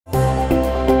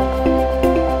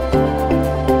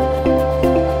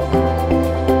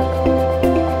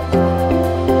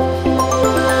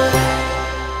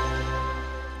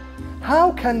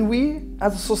can we,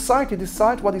 as a society,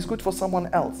 decide what is good for someone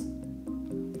else?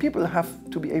 People have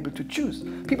to be able to choose.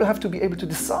 People have to be able to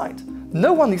decide.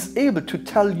 No one is able to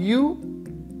tell you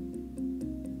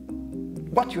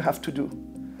what you have to do.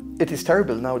 It is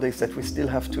terrible nowadays that we still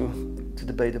have to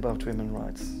debate about women's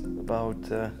rights,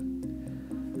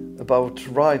 about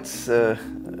rights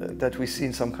that we see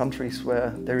in some countries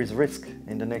where there is risk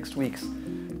in the next weeks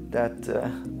that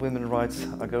women's rights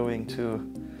are going to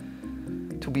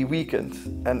be weakened.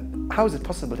 And how is it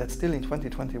possible that still in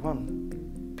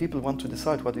 2021 people want to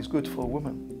decide what is good for a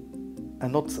woman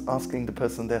and not asking the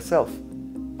person themselves?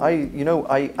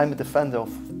 I'm a defender of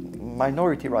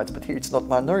minority rights, but here it's not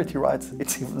minority rights,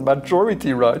 it's even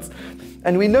majority rights.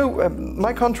 And we know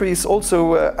my country is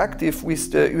also active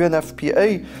with the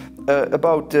UNFPA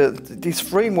about this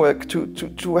framework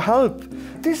to help.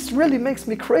 This really makes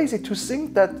me crazy to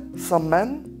think that some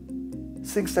men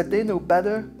think that they know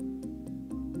better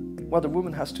what a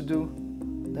woman has to do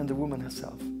than the woman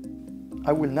herself.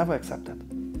 I will never accept that,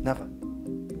 never.